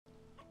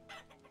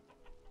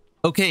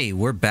Okay,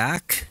 we're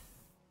back.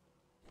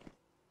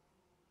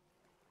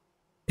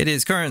 It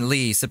is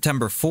currently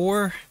September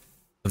 4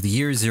 of the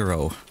year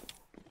 0.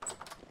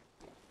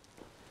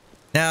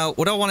 Now,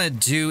 what I want to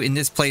do in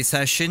this play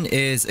session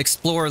is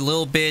explore a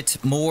little bit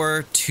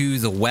more to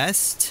the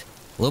west,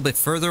 a little bit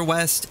further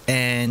west,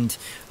 and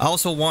I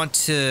also want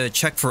to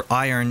check for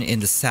iron in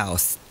the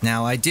south.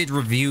 Now, I did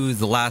review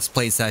the last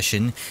play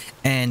session,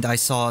 and I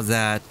saw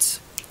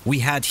that we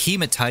had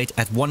hematite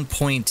at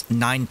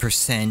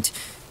 1.9%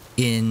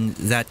 in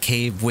that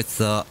cave with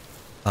the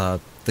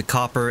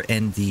copper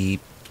and the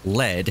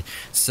lead.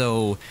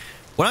 So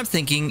what I'm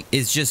thinking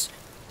is just,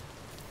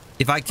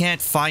 if I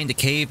can't find a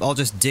cave, I'll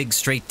just dig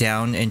straight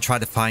down and try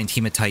to find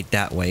hematite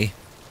that way.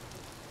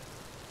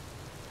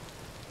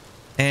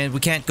 And we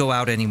can't go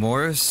out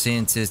anymore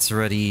since it's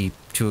already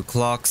 2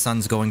 o'clock,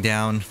 sun's going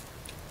down.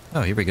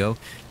 Oh, here we go.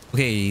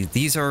 Okay,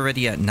 these are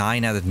already at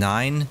 9 out of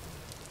 9.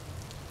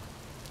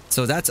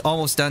 So that's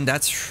almost done.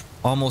 That's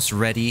almost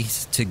ready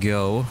to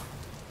go.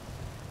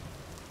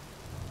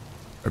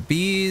 Our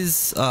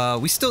bees,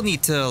 we still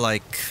need to,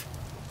 like,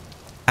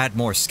 add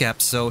more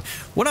skeps. So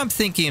what I'm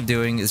thinking of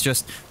doing is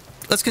just,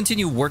 let's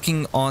continue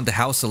working on the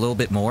house a little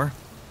bit more.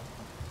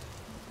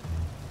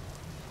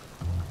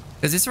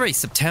 Because it's already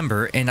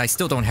September, and I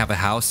still don't have a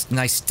house, and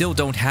I still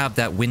don't have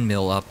that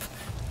windmill up.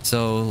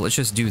 So let's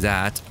just do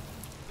that.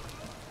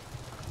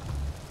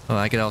 Oh,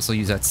 I could also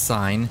use that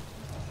sign.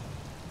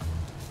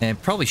 And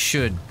probably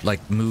should,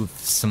 like, move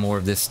some more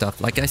of this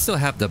stuff. Like, I still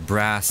have the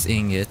brass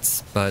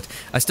ingots, but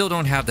I still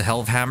don't have the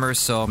helve hammer,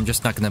 so I'm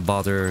just not gonna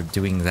bother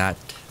doing that.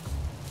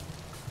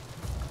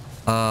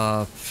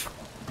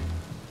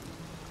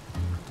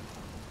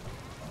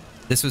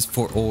 This was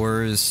for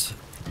ores.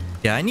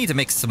 Yeah, I need to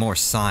make some more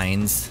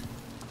signs.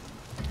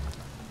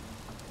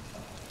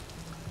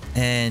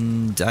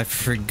 And I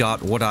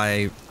forgot what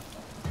I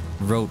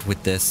wrote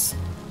with this.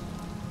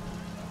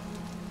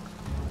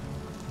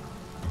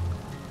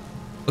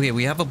 Okay,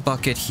 we have a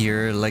bucket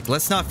here. Like,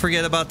 let's not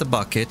forget about the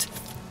bucket.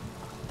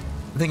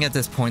 I think at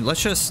this point,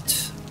 let's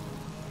just...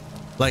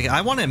 Like,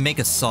 I want to make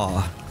a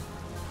saw.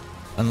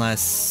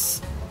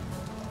 Unless...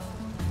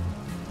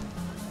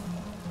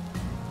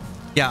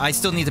 Yeah, I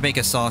still need to make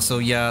a saw, so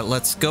yeah,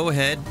 let's go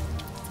ahead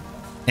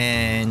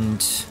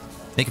and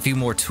make a few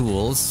more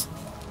tools.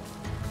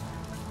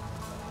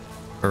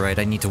 Alright,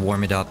 I need to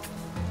warm it up.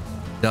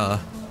 Duh.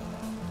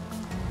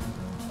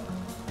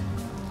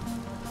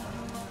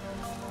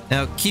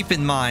 Now, keep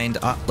in mind,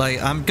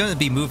 like, I'm gonna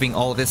be moving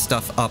all of this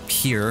stuff up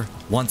here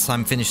once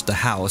I'm finished the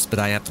house, but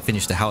I have to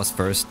finish the house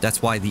first.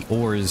 That's why the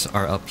ores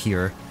are up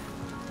here.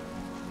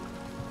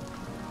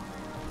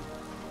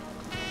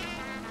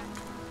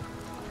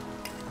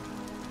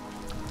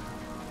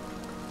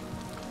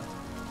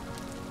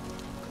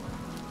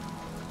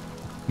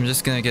 I'm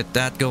just gonna get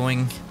that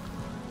going.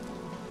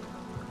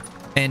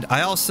 And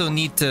I also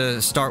need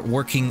to start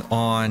working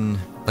on,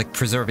 like,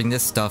 preserving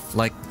this stuff.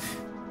 Like,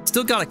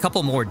 still got a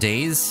couple more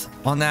days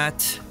on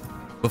that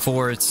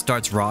before it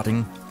starts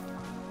rotting.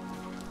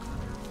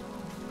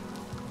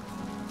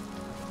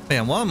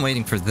 And while I'm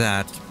waiting for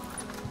that,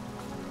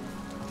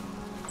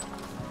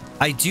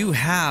 I do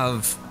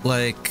have,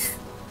 like,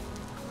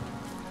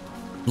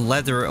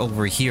 leather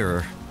over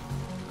here.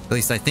 At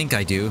least I think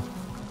I do.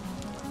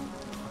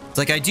 It's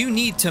like, I do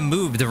need to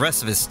move the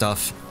rest of his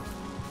stuff.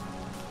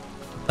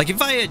 Like,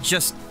 if I had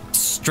just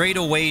straight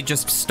away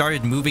just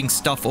started moving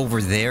stuff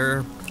over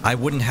there, I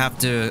wouldn't have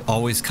to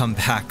always come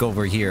back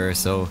over here,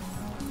 so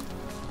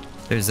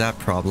there's that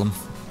problem.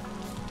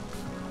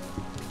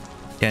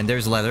 Yeah, and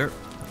there's leather.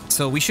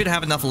 So we should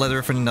have enough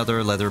leather for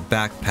another leather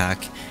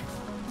backpack.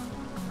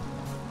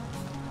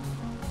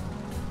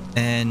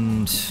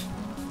 And...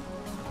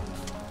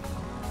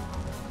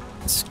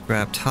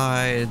 scrapped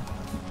hide.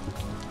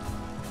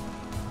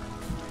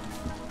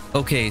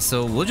 Okay,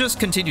 so we'll just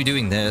continue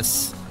doing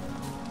this.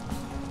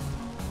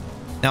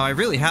 Now, I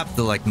really have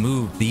to, like,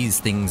 move these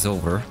things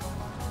over.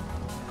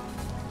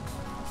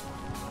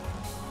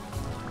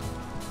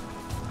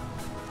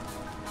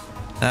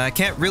 I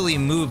can't really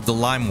move the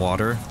lime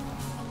water.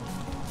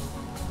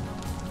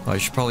 Oh, I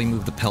should probably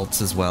move the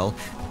pelts as well.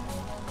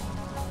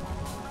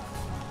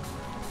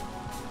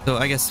 So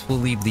I guess we'll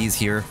leave these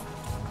here.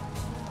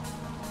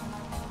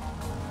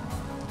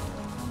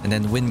 And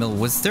then the windmill.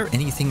 Was there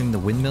anything in the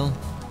windmill?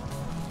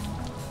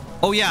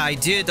 Oh yeah, I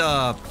did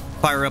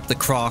fire up the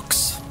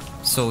crocs.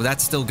 So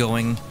that's still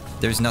going.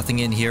 There's nothing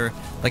in here.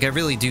 Like, I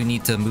really do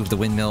need to move the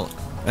windmill.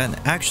 And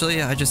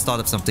actually, I just thought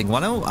of something. Why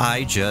don't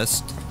I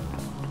just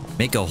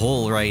make a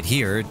hole right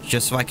here,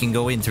 just so I can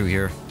go in through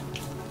here.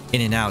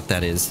 In and out,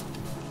 that is.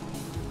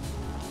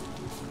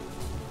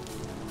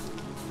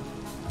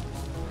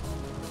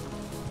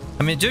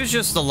 I mean, there's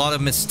just a lot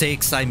of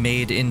mistakes I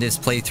made in this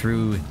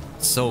playthrough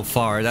so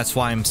far. That's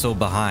why I'm so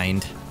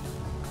behind.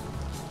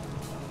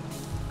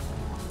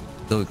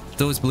 So,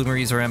 those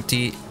bloomeries are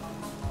empty.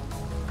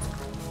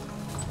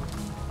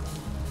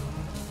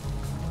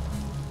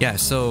 Yeah,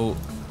 so...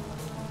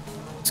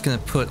 just gonna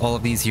put all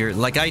of these here.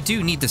 Like, I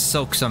do need to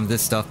soak some of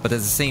this stuff, but at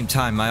the same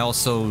time, I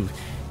also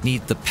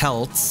need the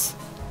pelts.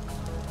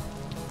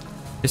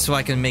 Just so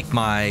I can make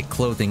my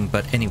clothing,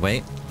 but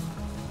anyway.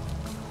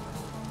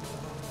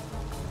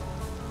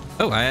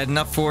 Oh, I had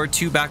enough for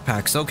 2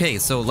 backpacks. Okay,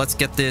 so let's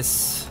get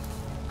this.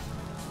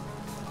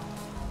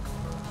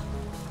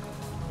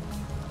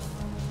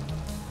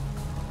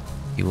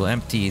 You will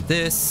empty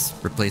this,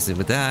 replace it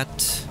with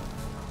that.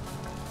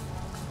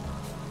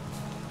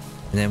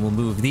 And then we'll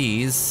move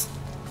these.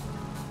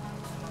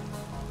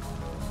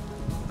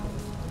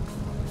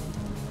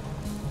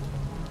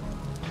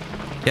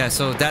 Yeah,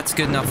 so that's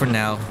good enough for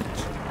now.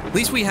 At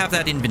least we have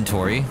that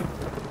inventory.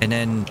 And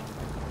then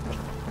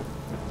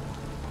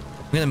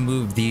I'm gonna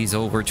move these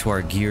over to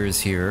our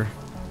gears here.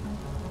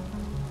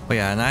 Oh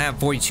yeah, and I have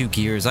 42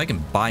 gears. I can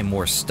buy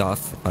more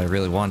stuff if I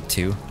really want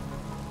to.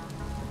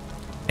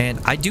 And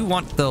I do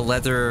want the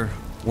leather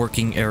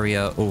working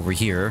area over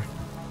here.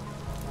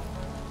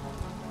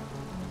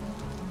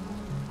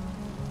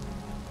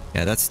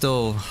 Yeah, that's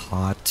still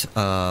hot.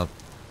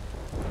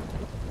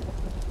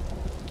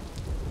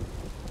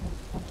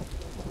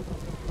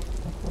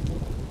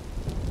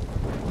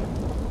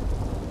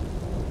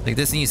 Like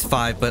this needs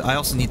 5, but I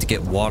also need to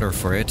get water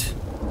for it.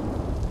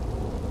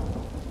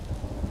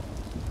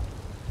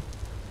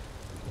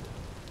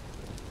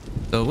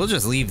 So we'll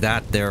just leave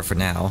that there for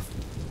now.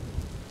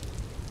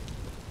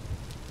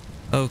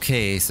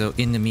 Okay, so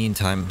in the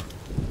meantime,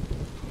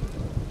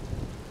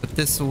 put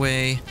this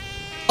away.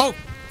 Oh!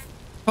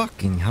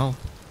 Fucking hell.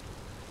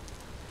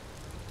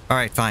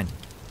 Alright, fine.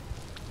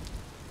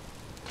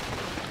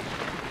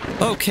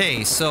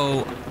 Okay,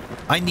 so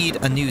I need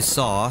a new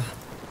saw.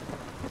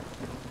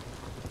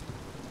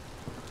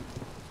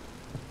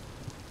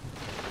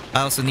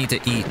 I also need to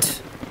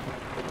eat.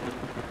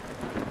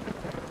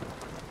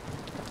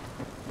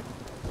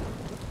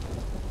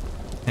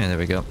 Yeah, there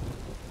we go.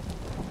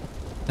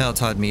 That'll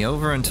tide me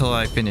over until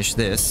I finish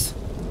this.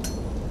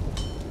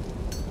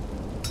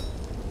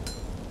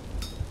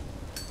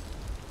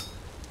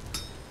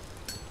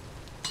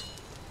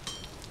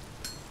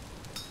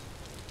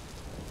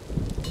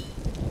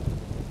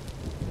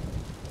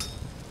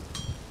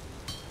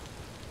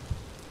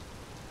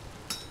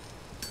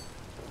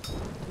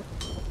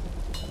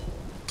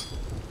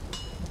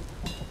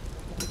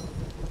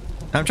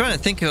 I'm trying to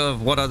think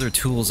of what other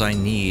tools I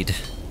need.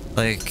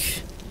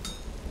 Like,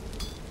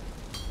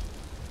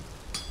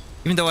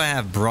 even though I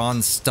have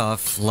bronze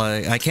stuff,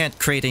 like, I can't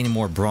create any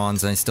more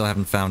bronze and I still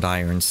haven't found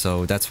iron,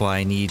 so that's why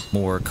I need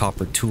more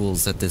copper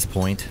tools at this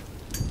point.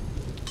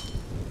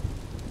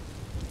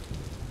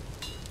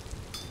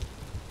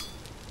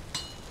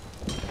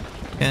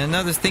 And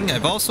another thing,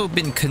 I've also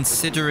been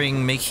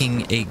considering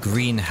making a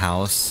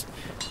greenhouse.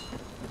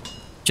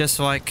 Just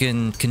so I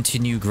can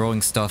continue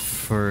growing stuff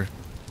for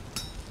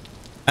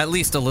at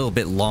least a little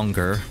bit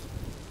longer.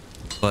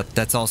 But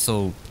that's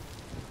also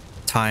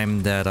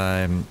time that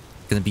I'm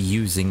gonna be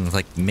using,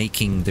 like,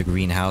 making the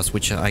greenhouse,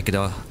 which I could,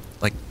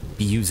 like,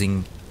 be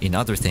using in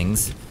other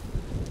things.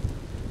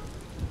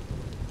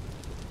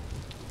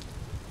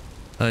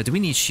 Do we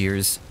need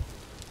shears?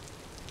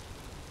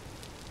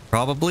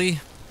 Probably.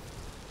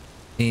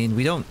 And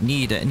we don't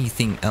need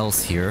anything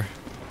else here.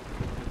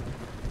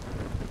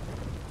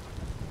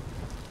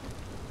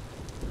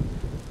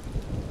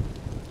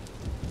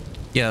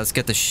 Yeah, let's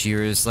get the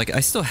shears. Like,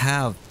 I still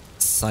have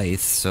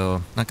scythe, so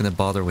I'm not gonna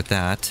bother with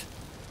that.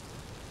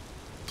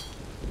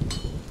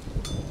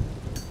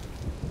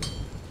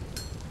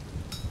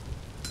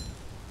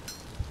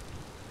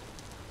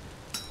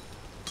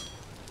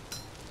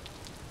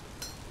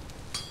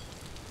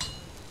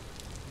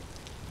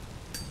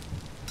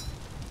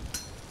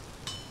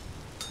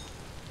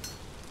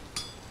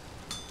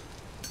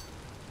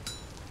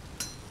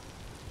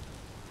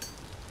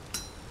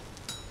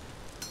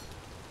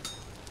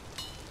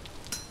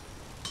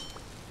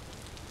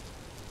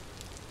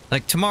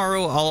 Like,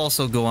 tomorrow, I'll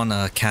also go on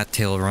a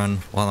cattail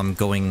run while I'm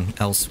going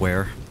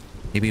elsewhere.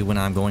 Maybe when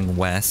I'm going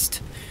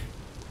west.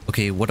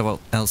 Okay, what about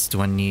else do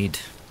I need?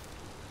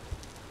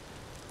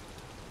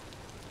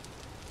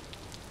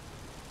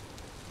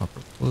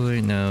 Copper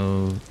wood,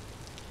 no.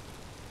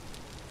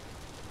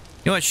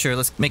 You know what, sure,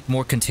 let's make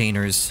more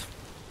containers.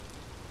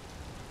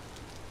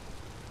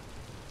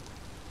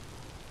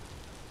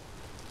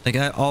 Like,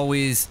 I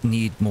always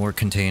need more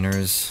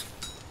containers.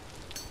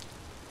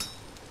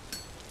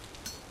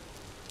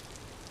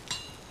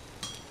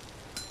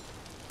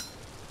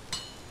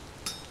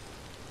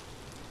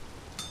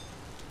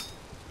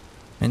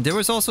 And there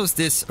was also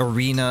this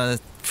arena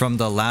from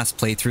the last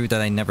playthrough that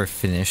I never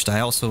finished.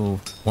 I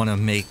also want to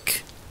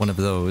make one of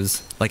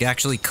those. Like,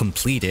 actually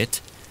complete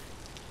it.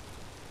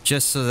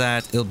 Just so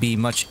that it'll be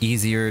much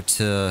easier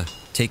to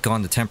take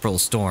on the temporal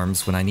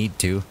storms when I need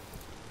to.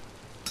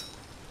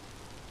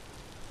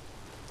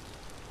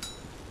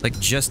 Like,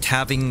 just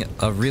having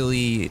a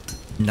really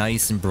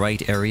nice and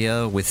bright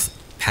area with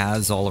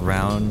paths all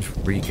around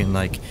where you can,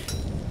 like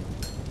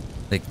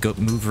go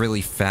move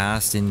really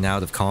fast in and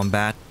out of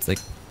combat. Like,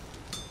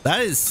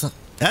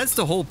 that's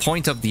the whole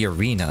point of the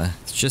arena.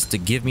 It's just to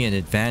give me an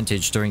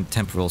advantage during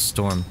temporal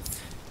storm.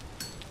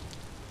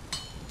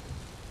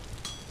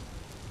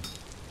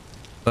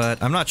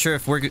 But I'm not sure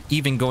if we're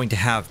even going to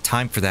have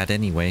time for that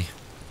anyway.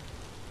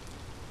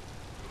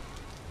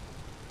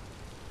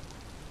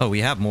 Oh,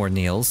 we have more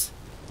nails.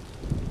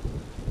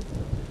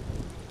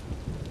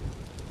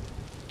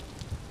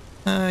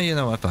 You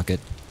know what? Fuck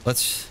it.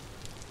 Let's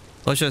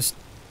just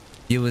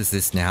deal with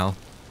this now.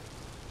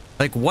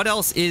 Like, what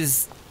else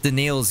is the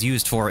nails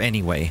used for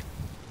anyway?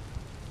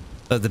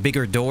 The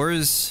bigger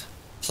doors?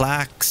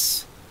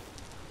 Plaques?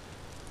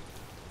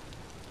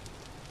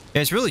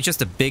 Yeah, it's really just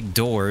the big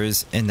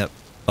doors and the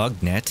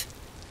bug net.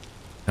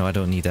 No, I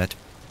don't need that.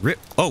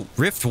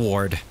 Rift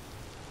ward.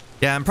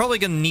 Yeah, I'm probably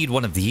gonna need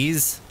one of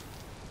these.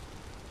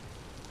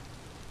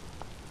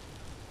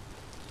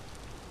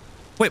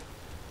 Wait.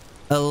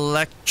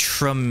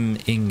 Electrum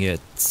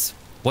ingots.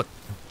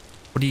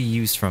 What do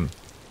you use from?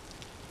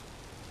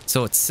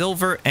 So it's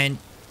silver and...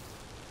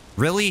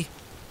 Really?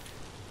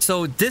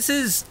 So this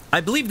is... I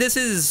believe this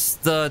is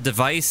the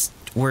device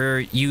where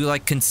you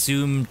like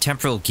consume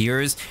temporal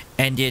gears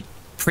and it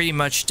pretty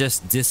much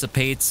just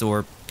dissipates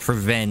or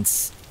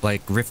prevents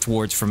like rift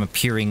wards from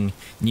appearing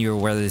near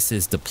where this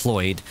is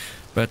deployed.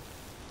 But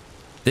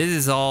this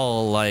is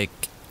all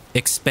like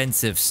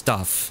expensive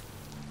stuff.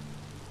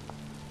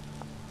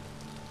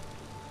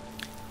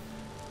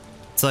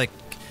 It's like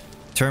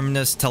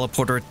Terminus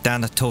Teleporter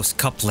Thanatos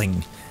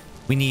coupling.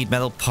 We need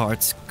metal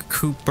parts,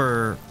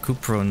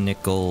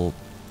 Cupro-nickel.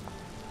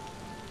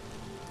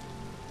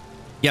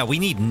 Yeah, we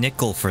need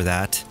nickel for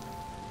that.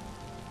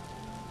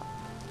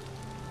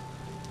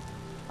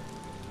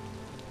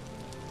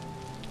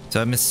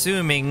 So I'm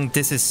assuming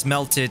this is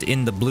smelted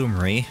in the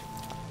bloomery.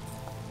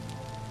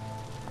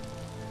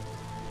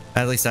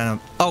 At least I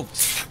don't... Oh!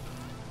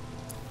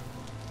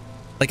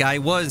 Like I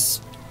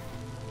was...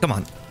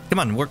 Come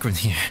on, work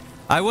with me.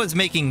 I was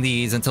making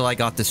these until I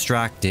got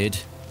distracted.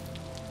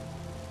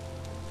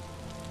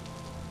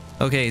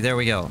 Okay, there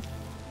we go.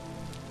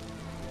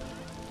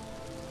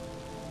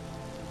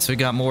 So we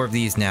got more of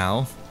these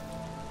now.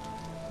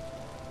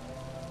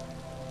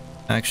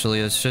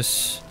 Actually, let's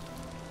just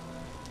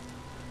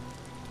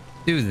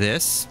do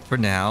this for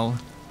now.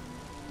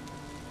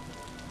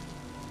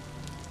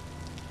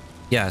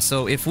 Yeah,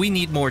 so if we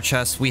need more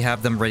chests, we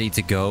have them ready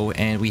to go,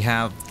 and we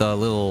have the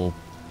little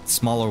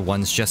smaller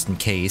ones just in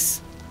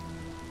case.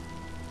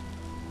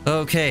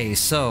 Okay,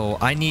 so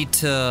I need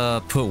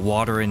to put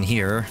water in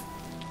here.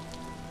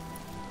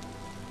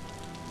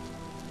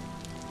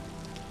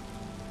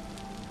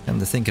 Come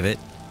to think of it.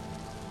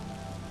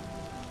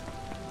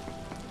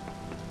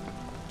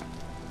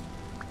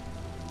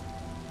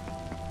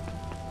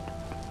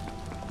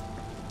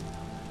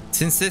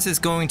 Since this is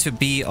going to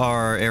be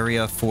our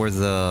area for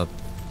the...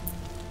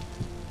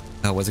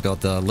 what's it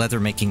called? The leather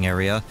making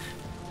area.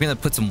 We're gonna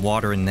put some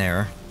water in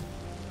there.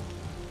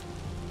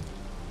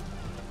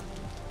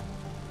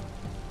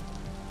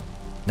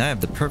 Now I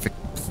have the perfect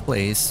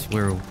place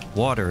where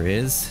water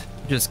is.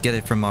 Just get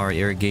it from our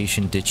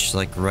irrigation ditch,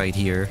 like right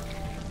here.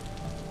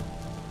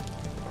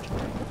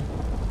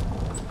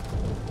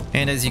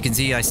 And as you can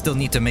see, I still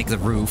need to make the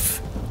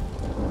roof.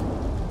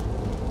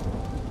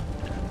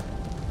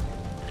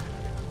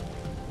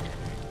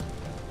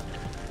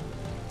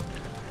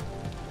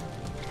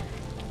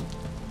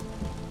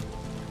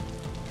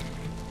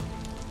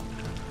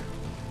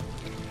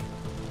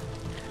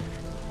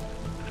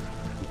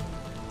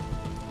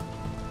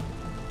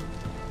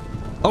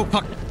 Oh,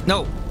 fuck!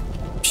 No!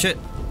 Shit!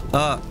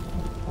 I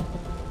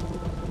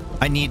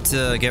need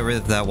to get rid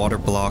of that water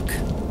block.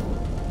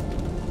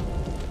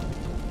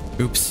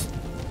 Oops.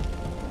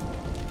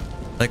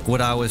 Like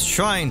what I was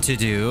trying to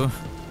do.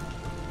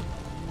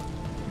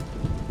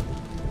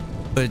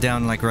 Put it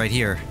down like right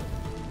here.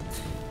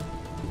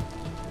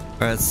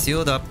 Alright, it's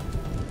sealed up.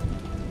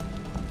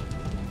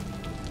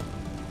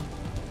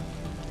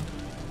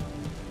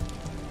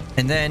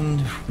 And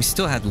then we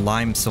still had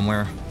lime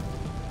somewhere.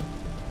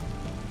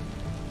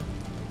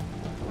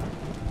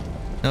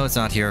 No, it's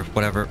not here.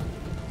 Whatever.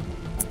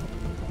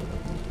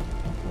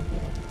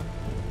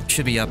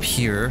 Should be up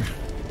here.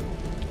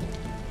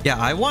 Yeah,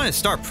 I want to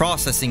start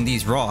processing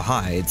these raw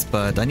hides,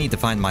 but I need to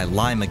find my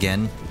lime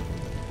again.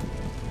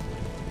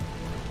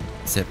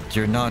 Except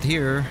you're not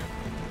here.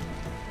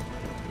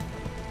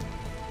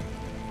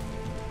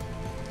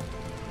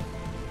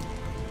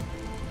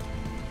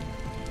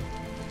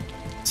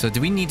 So do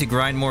we need to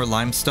grind more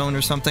limestone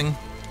or something?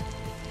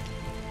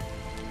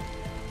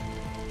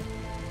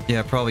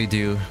 Yeah, probably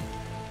do.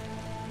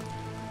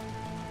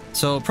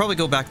 So probably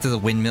go back to the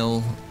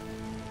windmill.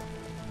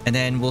 And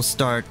then we'll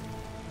start...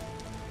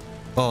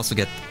 We'll also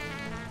get...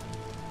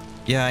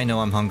 Yeah, I know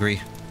I'm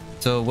hungry.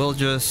 So we'll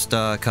just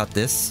cut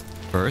this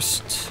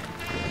first.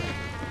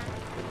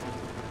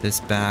 This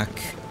back.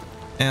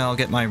 And I'll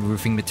get my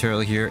roofing material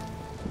here.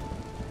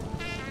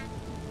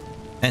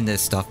 And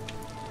this stuff.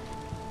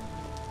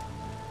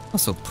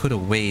 Also put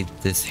away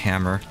this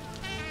hammer.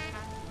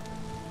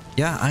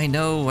 Yeah, I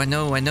know.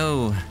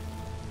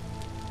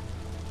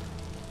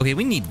 Okay,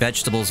 we need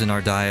vegetables in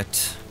our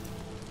diet.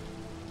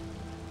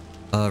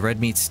 Red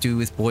meat stew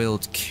with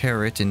boiled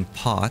carrot in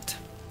pot.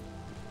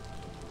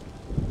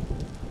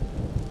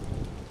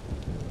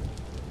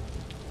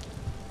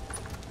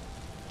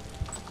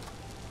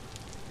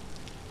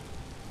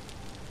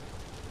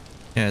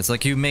 Yeah, it's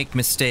like you make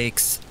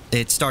mistakes,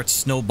 it starts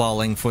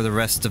snowballing for the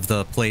rest of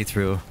the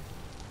playthrough.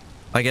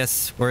 I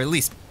guess, or at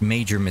least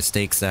major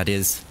mistakes, that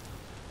is.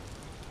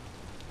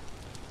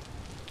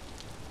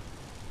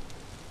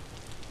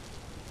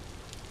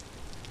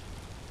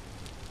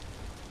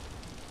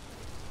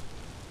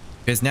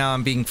 Because now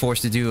I'm being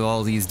forced to do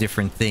all these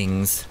different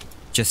things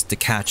just to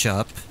catch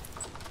up.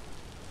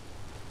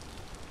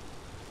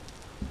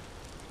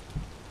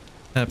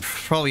 I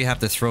probably have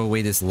to throw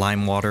away this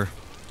lime water.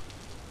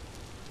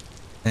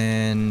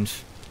 And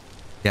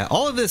yeah,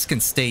 all of this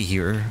can stay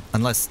here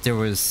unless there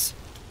was...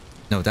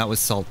 No, that was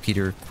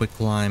saltpeter,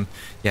 quicklime.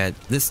 Yeah,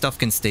 this stuff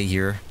can stay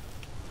here.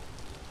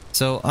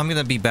 So I'm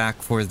gonna be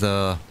back for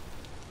the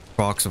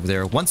rocks over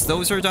there. Once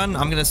those are done,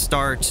 I'm gonna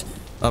start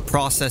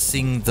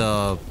processing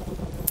the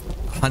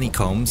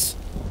honeycombs.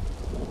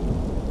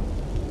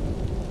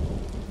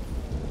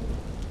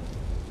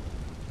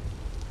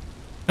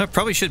 I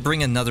probably should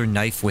bring another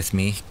knife with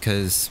me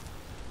because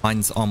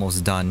mine's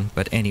almost done.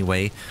 But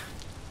anyway,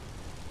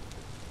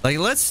 like,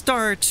 let's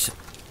start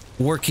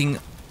working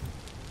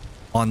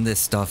on this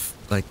stuff.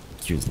 Like,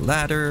 here's the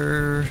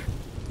ladder.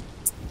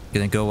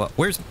 Gonna go up.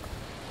 Where's...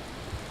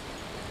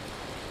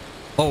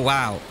 Oh,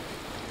 wow.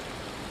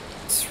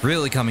 It's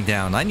really coming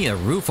down. I need a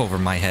roof over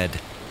my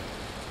head.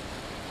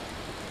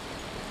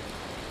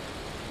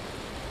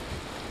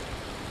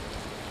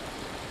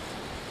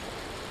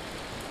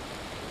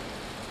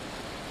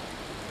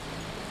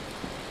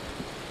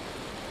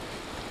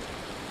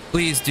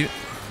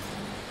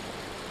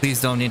 Please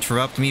don't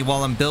interrupt me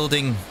while I'm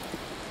building.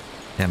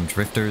 Damn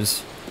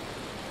drifters.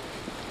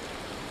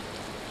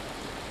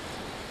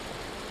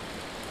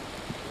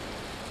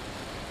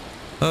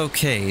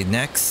 Okay,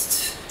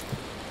 next.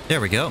 There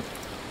we go.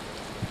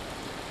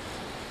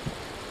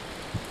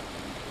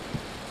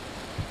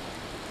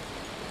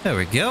 There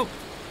we go.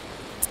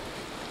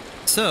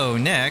 So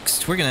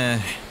next, we're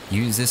gonna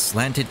use this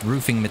slanted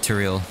roofing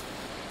material.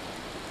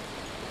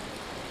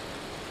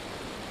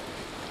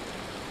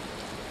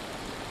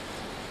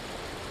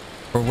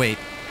 Or wait.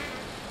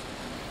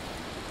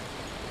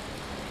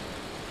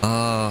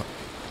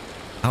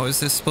 How is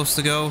this supposed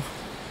to go?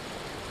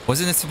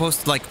 Wasn't it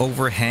supposed to, like,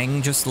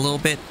 overhang just a little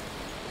bit?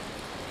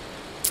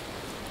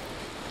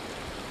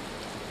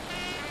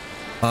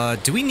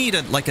 Do we need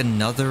like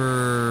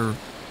another...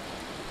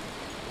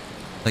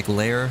 like,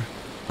 layer?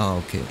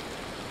 Oh, okay.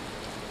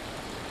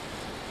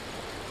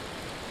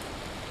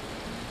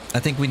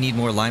 I think we need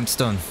more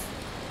limestone.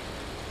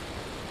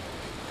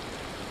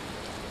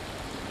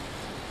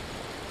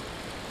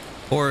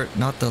 Or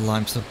not the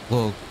limestone.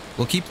 We'll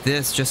keep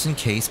this just in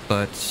case,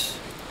 but...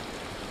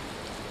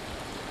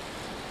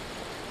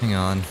 Hang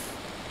on.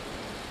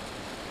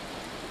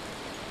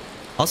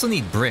 Also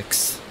need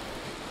bricks.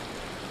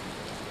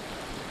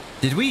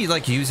 Did we,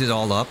 like, use it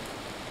all up?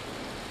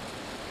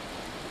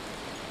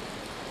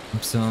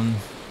 Some...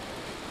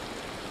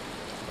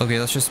 Okay,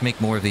 let's just make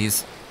more of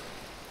these.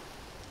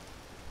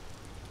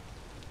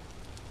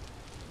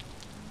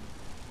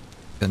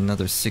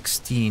 Another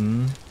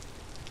 16.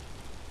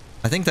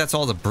 I think that's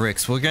all the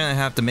bricks. We're gonna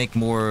have to make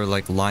more,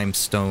 like,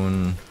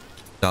 limestone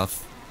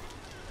stuff.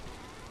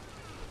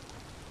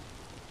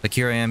 Like,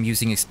 here I am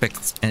using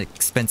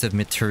expensive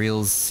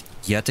materials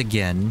yet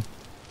again.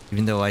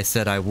 Even though I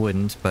said I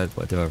wouldn't, but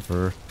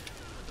whatever.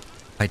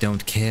 I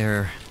don't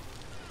care.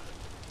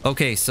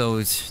 Okay, so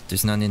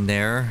there's none in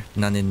there,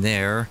 none in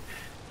there.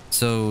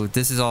 So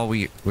this is all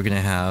we're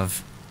gonna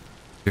have.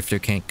 Drifter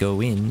can't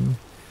go in.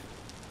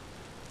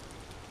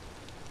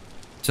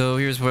 So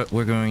here's what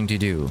we're going to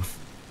do.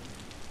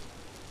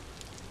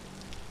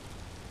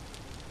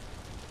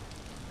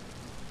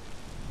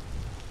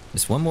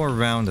 Just one more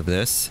round of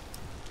this.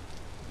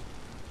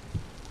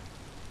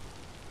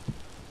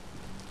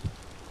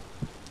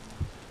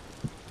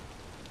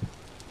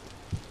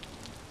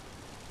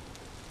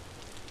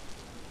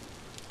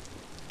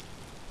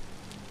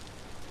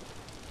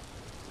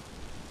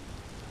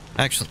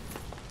 Actually,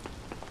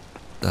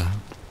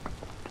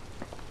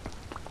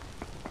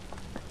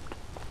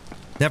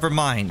 never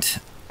mind.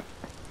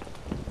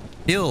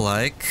 Feel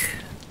like...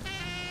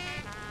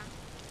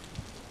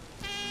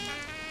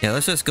 Yeah,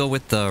 let's just go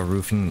with the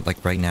roofing,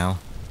 like, right now.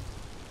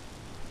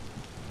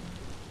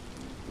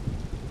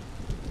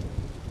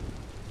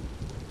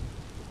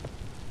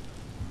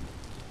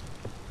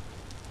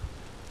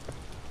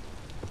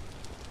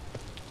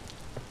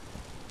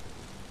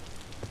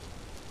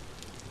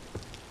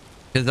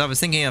 Because I was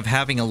thinking of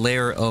having a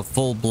layer of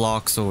full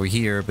blocks over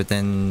here, but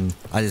then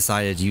I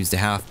decided to use the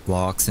half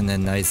blocks, and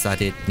then I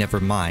decided, never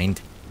mind.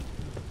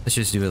 Let's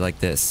just do it like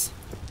this.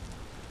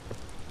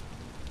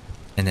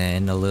 And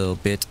then a little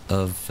bit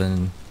of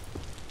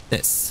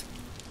this.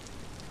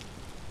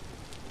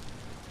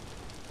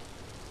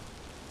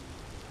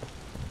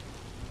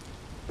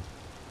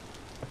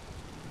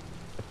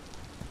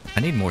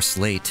 I need more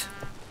slate.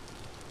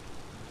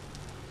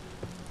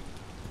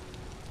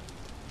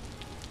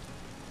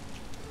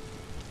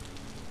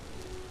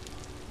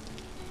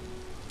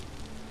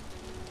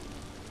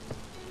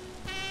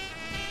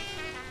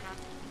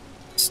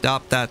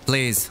 Stop that,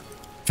 please.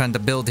 trying to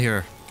build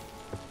here.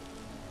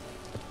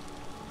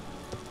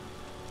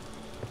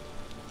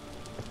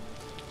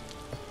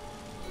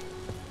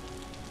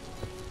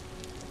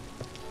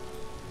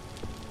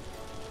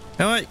 You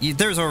know what?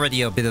 There's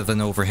already a bit of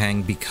an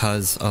overhang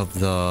because of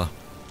the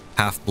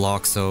half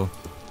block, so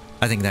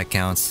I think that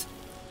counts.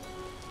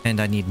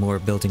 And I need more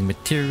building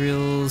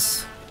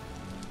materials.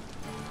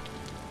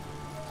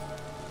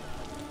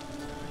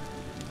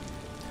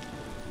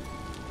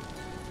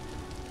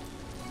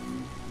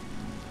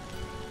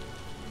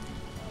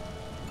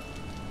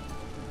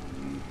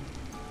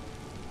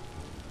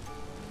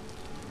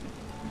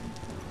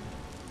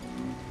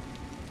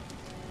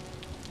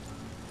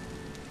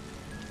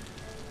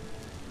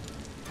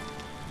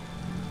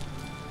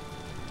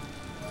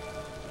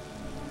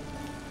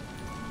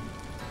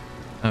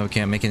 Oh,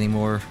 can't make any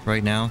more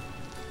right now.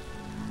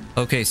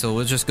 Okay, so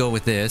we'll just go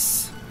with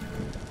this.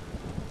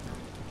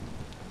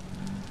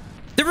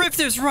 The rift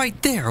is right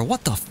there!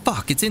 What the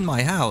fuck? It's in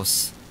my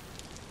house.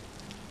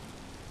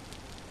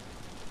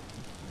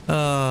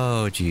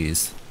 Oh,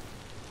 jeez.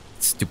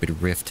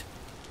 Stupid rift.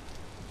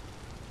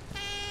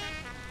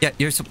 Yeah,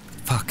 you're so...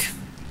 Fuck.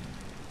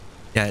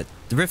 Yeah,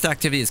 the rift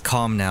activity is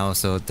calm now,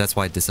 so that's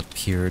why it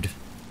disappeared.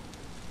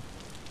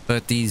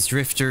 But these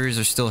drifters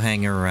are still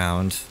hanging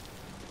around.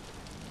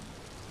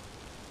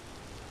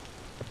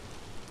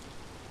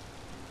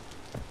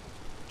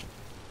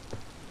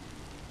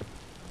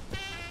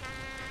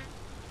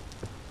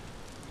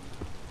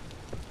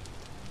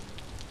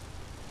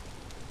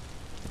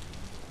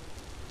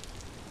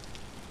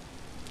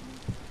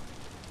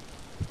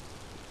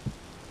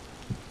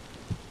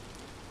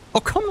 Oh,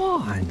 come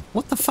on!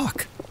 What the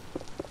fuck?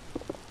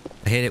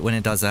 I hate it when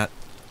it does that.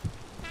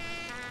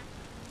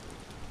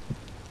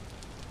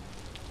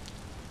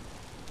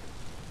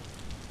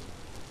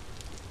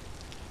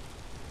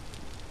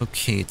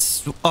 Okay,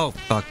 it's... Oh,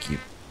 fuck you. You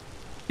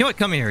know what?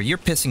 Come here. You're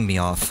pissing me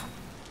off.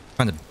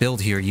 I'm trying to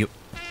build here, you...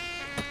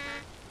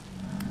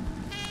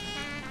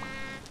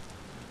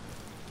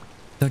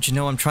 Don't you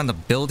know I'm trying to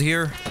build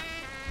here?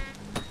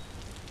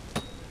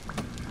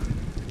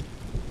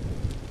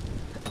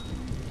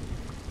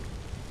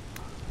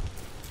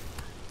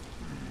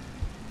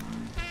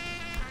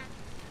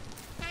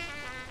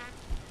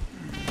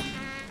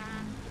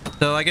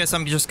 So I guess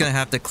I'm just gonna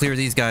have to clear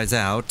these guys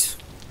out.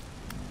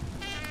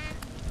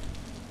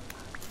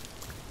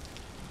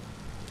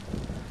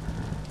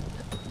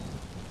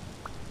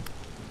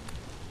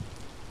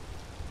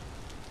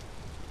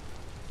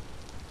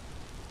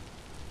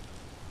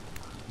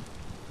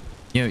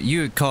 You know,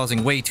 you're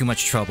causing way too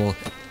much trouble.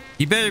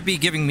 You better be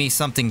giving me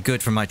something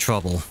good for my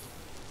trouble.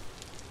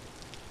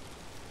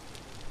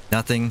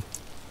 Nothing.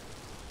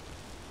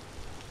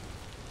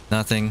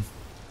 Nothing.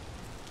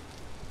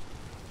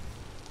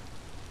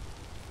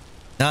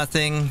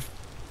 Nothing.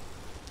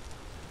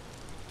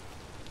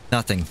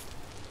 Nothing.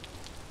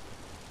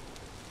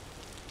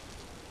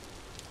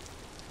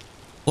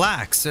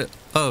 Flax!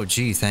 Oh,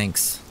 gee,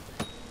 thanks.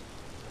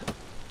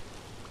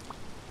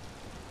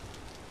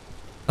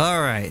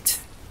 Alright.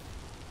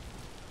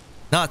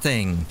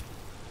 Nothing.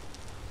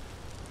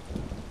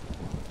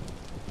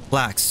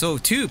 Flax. So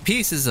 2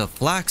 pieces of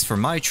flax for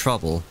my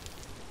trouble.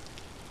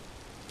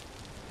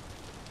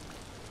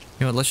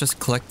 You know what, let's just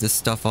collect this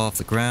stuff off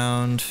the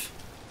ground.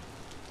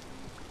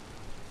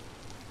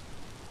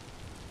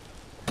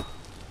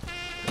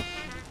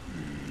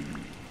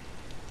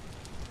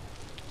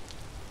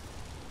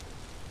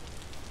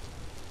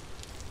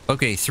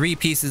 Okay, 3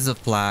 pieces of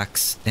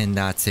flax, and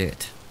that's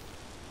it.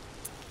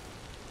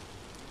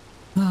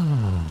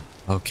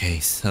 Okay,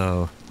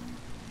 so...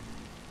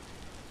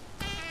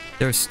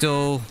 There's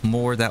still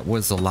more that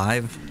was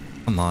alive?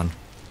 Come on.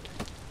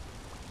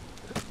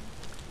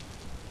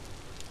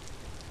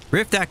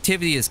 Rift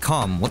activity is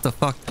calm. What the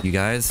fuck, you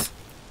guys?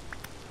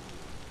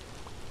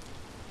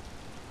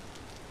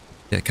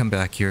 Yeah, come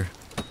back here.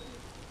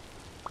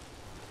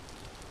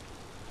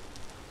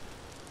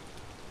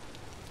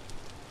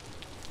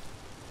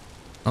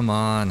 Come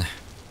on.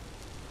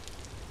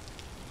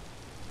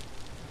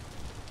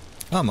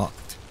 Come on.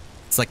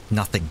 It's like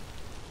nothing.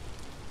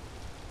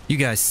 You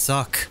guys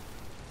suck.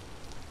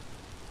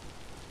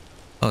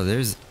 Oh,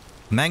 there's...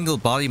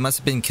 Mangled body must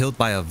have been killed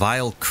by a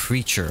vile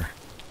creature.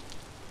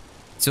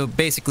 So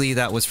basically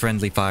that was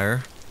friendly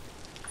fire.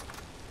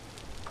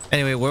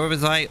 Anyway, where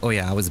was I? Oh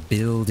yeah, I was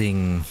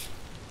building.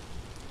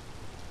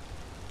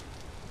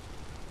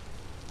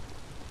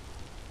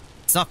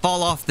 Let's not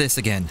fall off this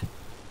again.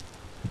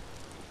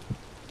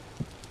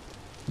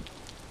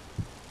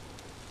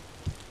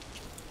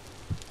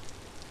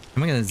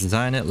 I'm gonna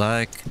design it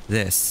like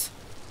this.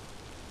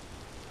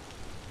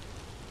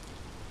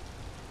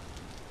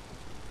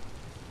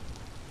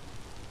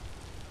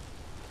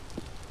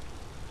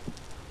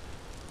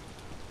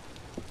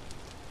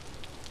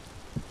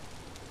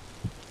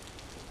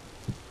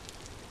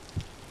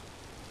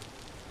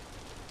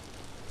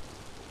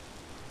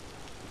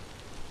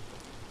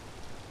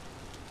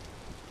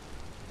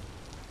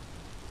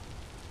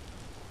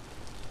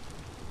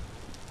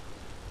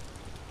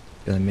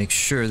 Gotta make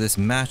sure this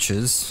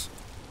matches.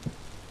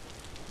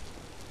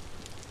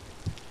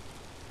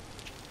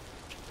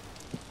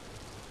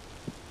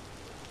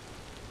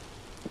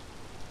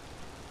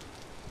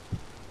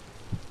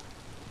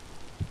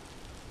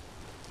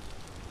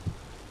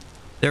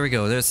 There we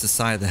go. There's the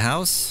side of the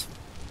house.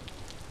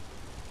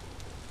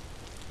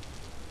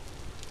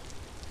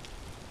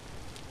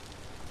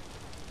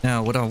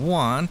 Now, what I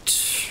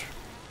want...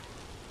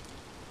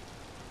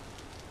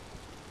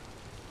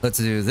 Let's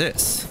do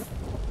this.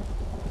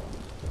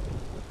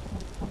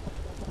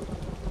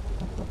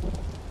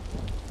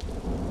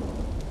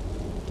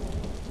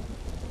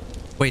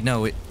 Wait,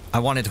 no, I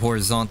want it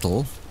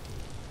horizontal.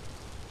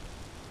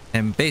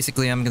 And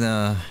basically I'm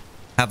gonna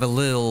have a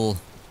little,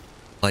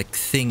 like,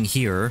 thing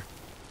here.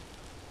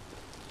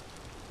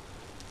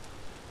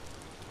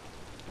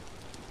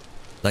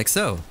 Like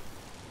so.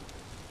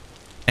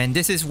 And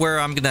this is where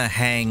I'm gonna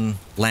hang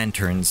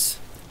lanterns.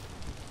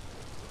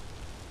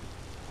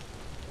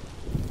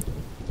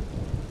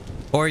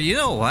 Or you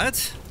know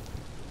what?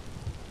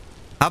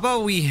 How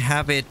about we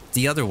have it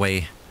the other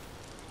way?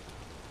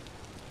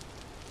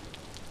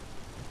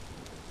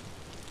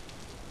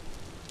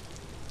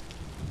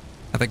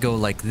 Have it go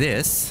like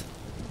this.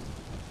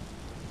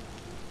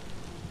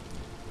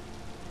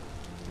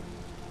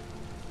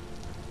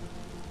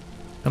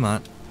 Come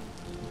on.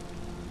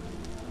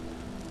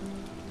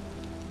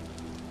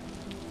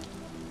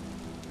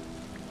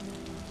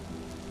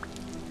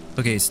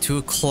 Okay, it's 2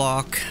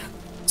 o'clock.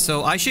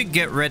 So I should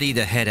get ready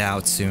to head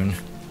out soon.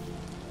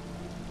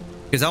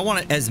 Because I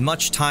want as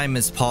much time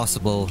as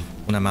possible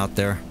when I'm out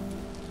there.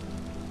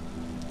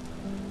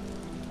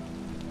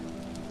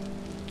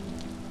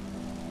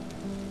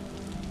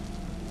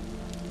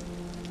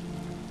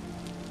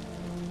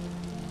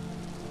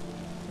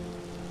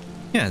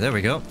 Yeah, there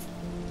we go.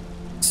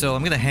 So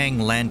I'm gonna hang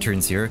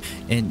lanterns here.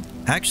 And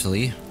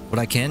actually, what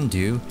I can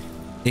do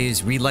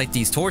is relight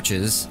these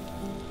torches.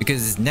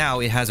 Because now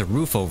it has a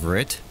roof over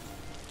it.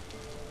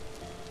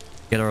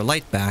 Get our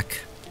light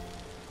back.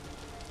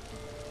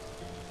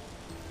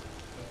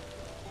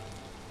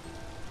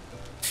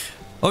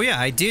 Oh yeah,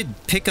 I did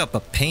pick up a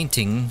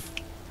painting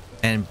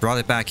and brought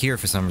it back here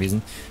for some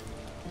reason.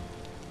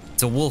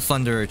 It's a wolf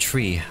under a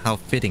tree. How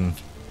fitting.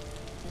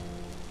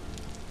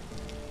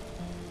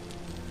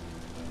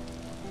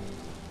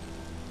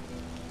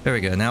 There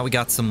we go. Now we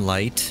got some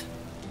light.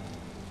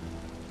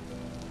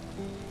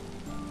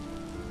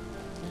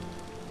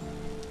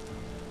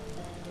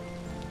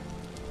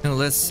 Now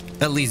let's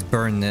at least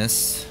burn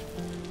this.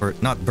 Or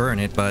not burn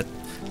it, but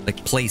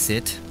like place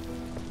it.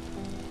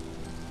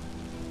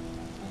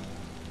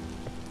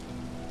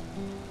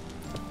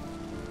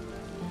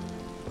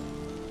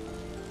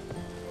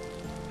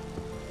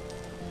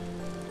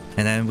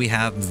 And then we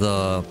have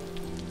the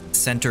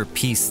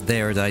centerpiece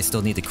there that I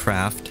still need to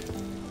craft.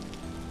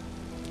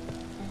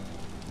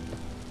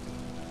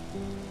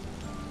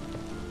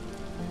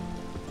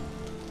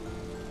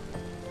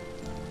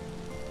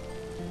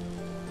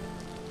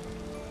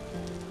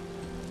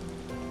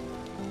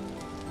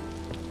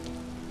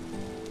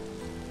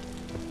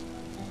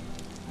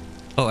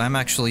 Oh, I'm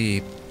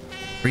actually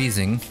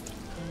freezing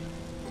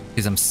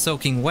because I'm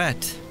soaking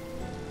wet.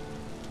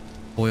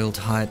 Boiled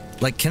hot.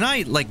 Like, can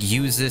I, like,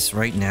 use this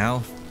right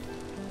now?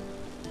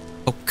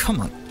 Oh, come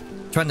on.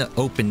 I'm trying to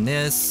open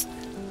this.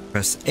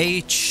 Press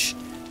H.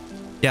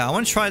 Yeah, I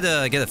want to try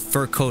to get a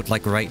fur coat,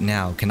 like, right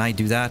now. Can I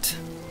do that?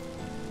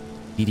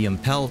 Medium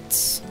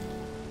pelts.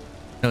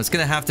 No, it's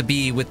gonna have to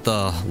be with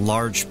the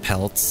large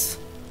pelts.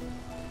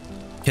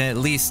 Can at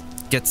least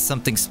get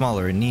something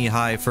smaller.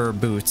 Knee-high fur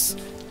boots.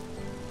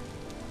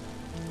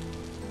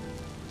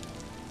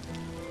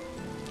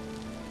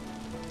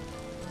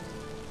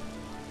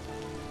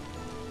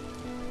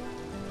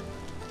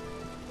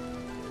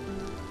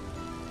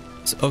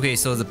 Okay,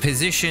 so the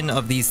position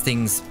of these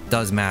things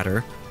does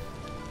matter.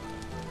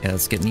 Yeah,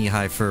 let's get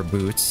knee-high fur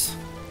boots.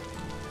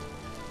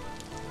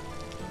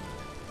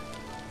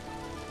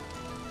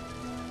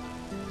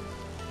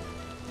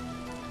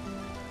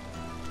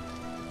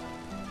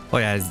 Oh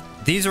yeah,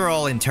 these are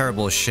all in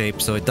terrible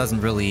shape, so it doesn't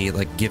really,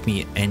 like, give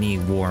me any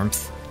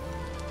warmth.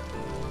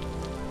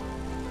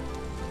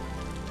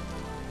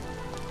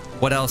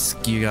 What else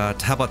you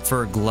got? How about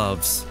fur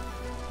gloves?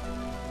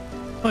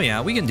 Oh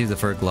yeah, we can do the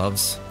fur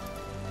gloves.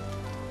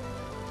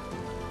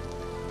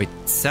 Wait,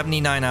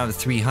 79 out of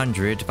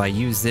 300. If I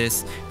use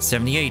this,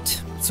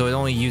 78. So it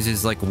only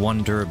uses like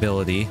 1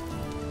 durability.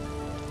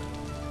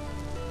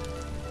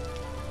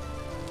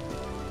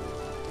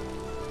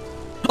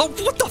 Oh,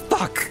 what the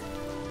fuck?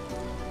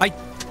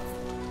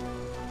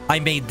 I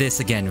made this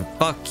again.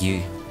 Fuck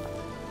you.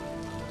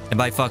 And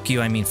by fuck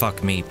you, I mean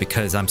fuck me,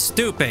 because I'm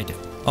stupid.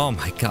 Oh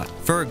my god.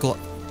 Fur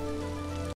glove.